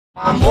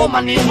I'm on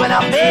my knees when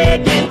I'm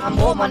begging. I'm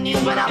on my knees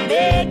when I'm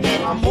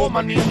begging. I'm on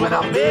my knees when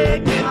I'm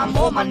begging. I'm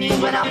on my knees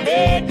when I'm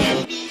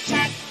begging.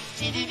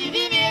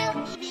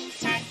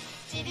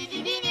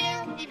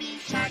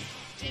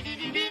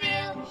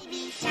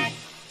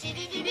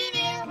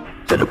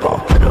 To the ball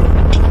pedal.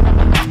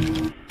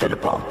 To the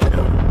ball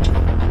pedal.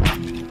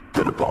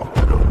 To the ball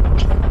pedal.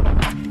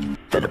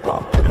 To the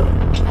ball pedal.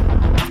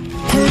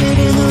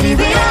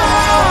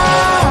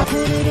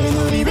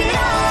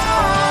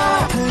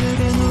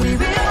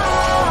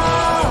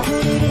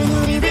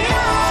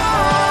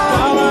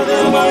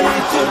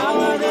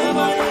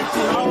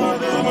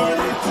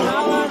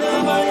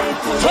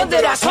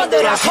 손대라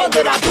손대라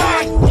손대라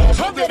팍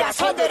손대라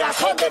손대라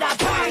손대라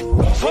팍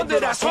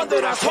손대라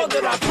손대라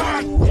손대라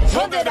팍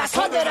손대라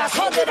손대라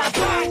손대라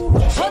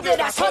팍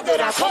손대라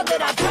손대라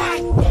손대라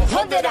팍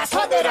손대라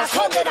손대라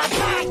손대라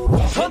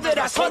팍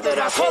손대라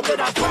손대라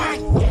손대라 팍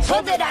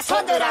손대라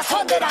손대라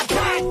손대라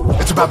팍.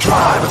 It's about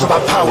drive, it's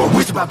about power.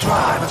 It's about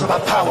drive, it's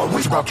about power.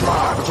 It's about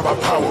drive, it's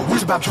about power.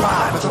 It's about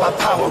drive, it's about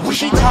power.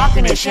 She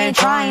talking it, she ain't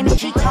trying it.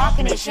 She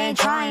talking it, she ain't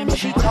trying it.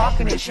 She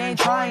talking it, she ain't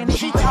trying it.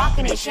 She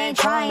talking it, she ain't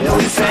trying it.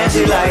 We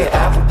fancy like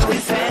Apple. We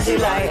fancy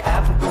like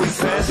Apple. We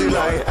fancy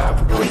like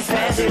Apple. We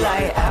fancy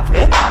like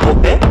Apple.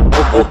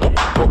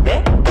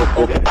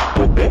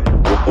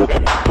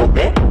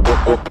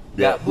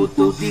 Gak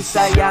butuh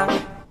disayang,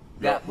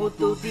 gak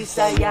butuh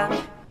disayang,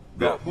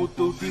 gak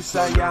butuh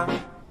disayang,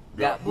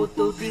 gak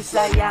butuh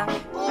disayang.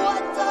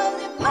 What does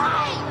it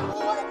mean?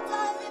 What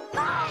does it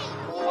mean?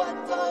 What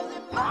does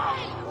it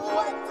mean?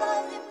 What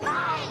does it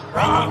mean?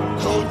 Rock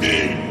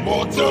codeine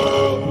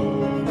motor,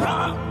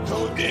 rock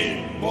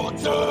codeine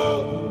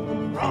motor,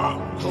 rock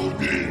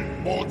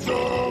codeine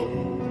motor,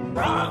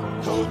 rock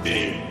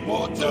codeine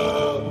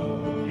motor.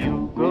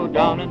 You go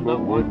down in the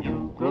wood,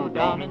 you go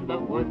down in the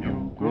wood,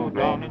 you go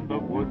down in the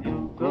wood,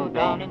 you go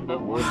down in the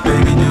wood.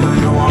 Baby, do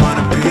you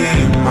wanna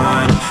be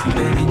mine?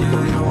 Baby, do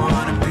you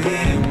wanna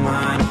be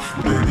mine?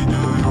 Baby, do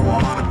you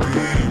wanna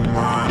be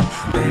mine?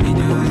 Baby,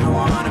 do you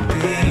wanna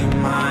be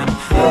mine?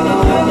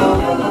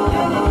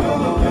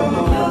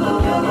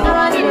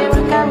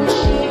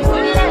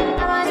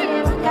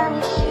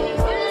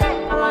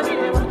 I want you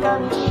to